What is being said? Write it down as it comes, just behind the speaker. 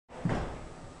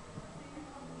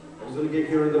was at a gig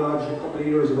here in the lodge a couple of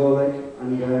years ago, like,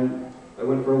 and I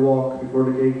went for a walk before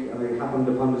the gig, and I happened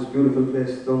upon this beautiful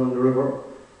place down on the river,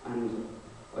 and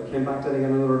I came back then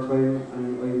again another time,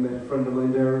 and I met a friend of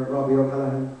mine there, Robbie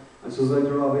O'Callaghan, and says I to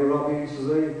Robbie,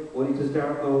 says when it is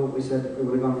dark now, I said I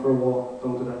would have gone for a walk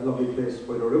down to that lovely place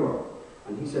by the river,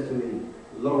 and he said to me,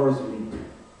 Lover's Leap.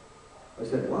 I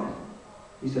said, what?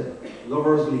 He said,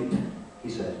 Lover's Leap, he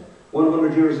said.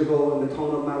 100 years ago in the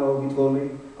town of Mallow, he told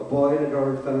me, a boy and a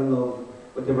girl fell in love,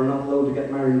 but they were not allowed to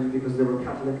get married because they were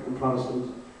Catholic and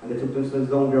Protestant, and they took themselves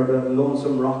down there to that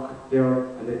lonesome rock there,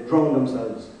 and they drowned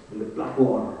themselves in the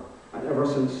Blackwater. And ever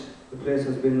since, the place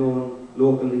has been known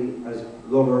locally as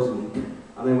Lover's Leap.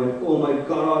 And I went, oh my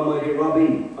God almighty,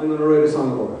 Robbie, I'm going to write a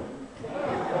song about it.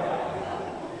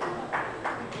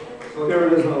 So here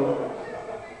it is now.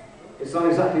 It's not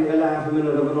exactly a laugh a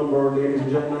minute of a number, ladies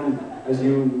and gentlemen, as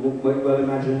you might well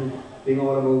imagine, being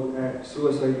all about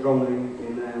suicide drowning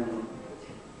in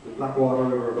the Blackwater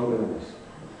River, Dublin.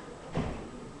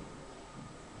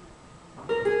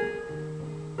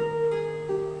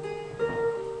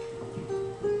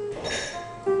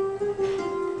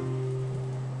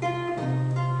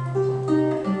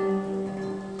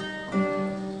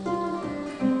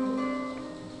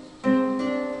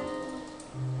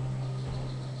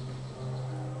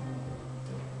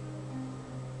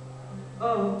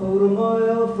 About a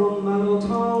mile from Mallow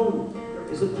town, there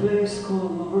is a place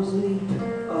called Lover's Leap,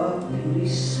 a beauty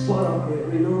spot of great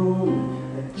renown,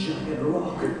 a jagged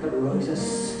rock that rises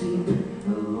steep, a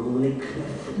lonely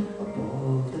cliff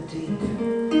above the deep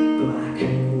black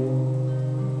water.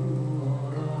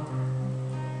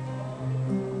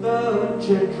 The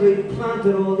gentry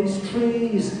planted all these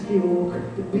trees, the oak,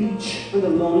 the beech, and the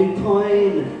lonely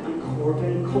pine, and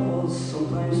courting couples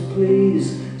sometimes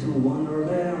please to wander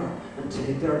there and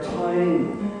take their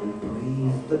time and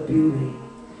breathe the beauty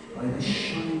by the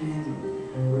shining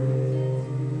river.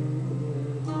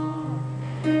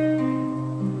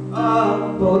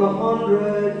 About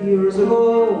 100 years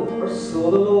ago, or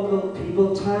so the local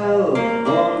people tell,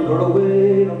 under a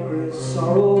weight of great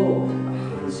sorrow, a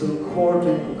handsome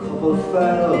courting couple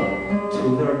fell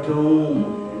to their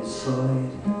doom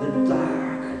inside the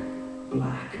dark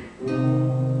black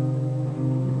wall.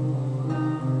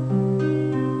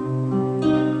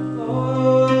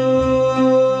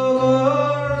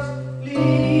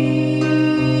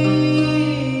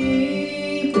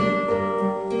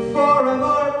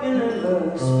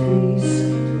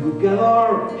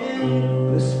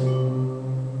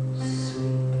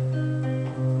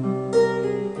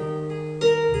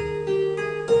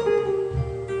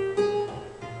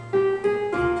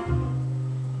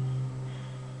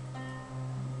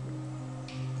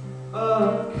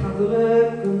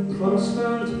 Catholic and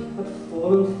Protestant had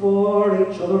fallen for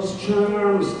each other's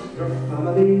charms. Their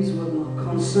families would not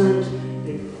consent.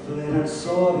 They fled and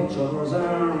sought each other's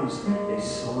arms. They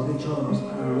sought each other's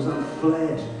arms and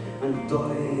fled and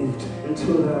dived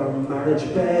into their marriage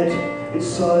bed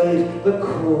inside the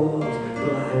cold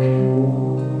black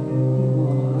water.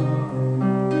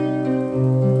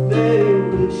 They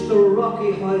reached the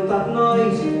rocky height that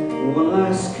night. One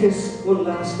last kiss, one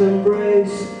last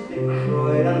embrace. They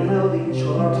cried and held each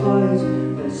other tight.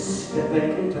 Then stepping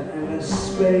into endless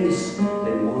space, they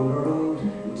wandered out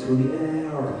into the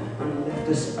air and left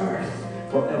this earth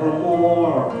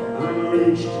forevermore and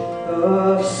reached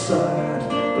the sad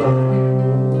black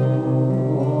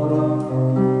water.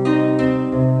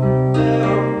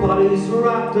 Their bodies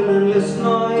wrapped in endless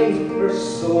night, their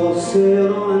souls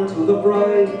sailed on into the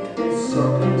bright,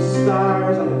 encircling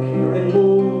stars and the curing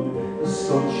moon. The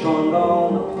sun shone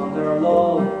down upon their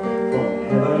love from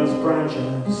heaven's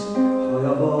branches high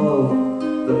above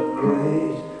the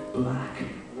great black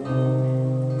wall.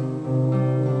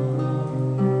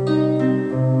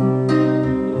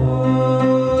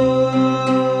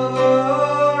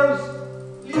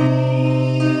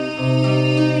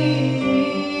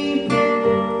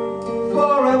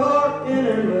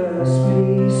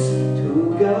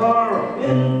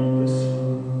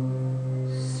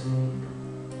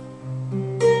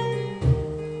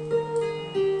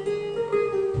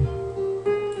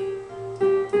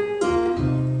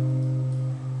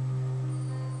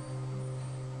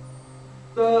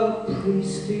 The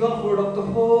priest, he offered up the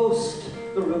host,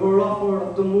 the river offered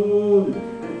up the moon,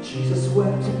 and Jesus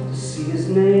wept to see his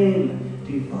name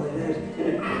divided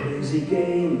in a crazy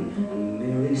game. And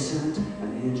Mary sent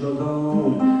an angel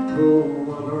down, who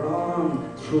wandered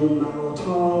on through Mallow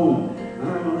town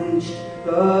and reached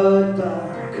the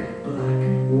dark black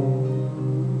wall.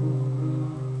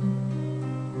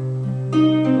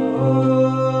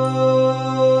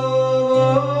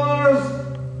 Lovers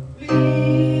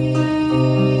leave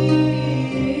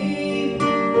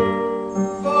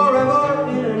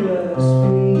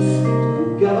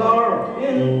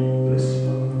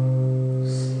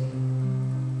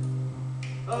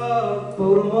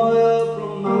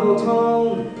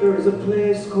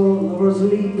place called Lover's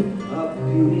Leap, a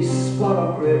beauty spot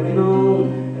of great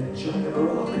renown, a jagged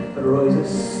rock that rises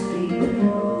steep, a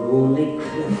lonely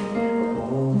cliff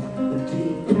above the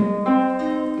deep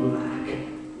black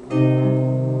water.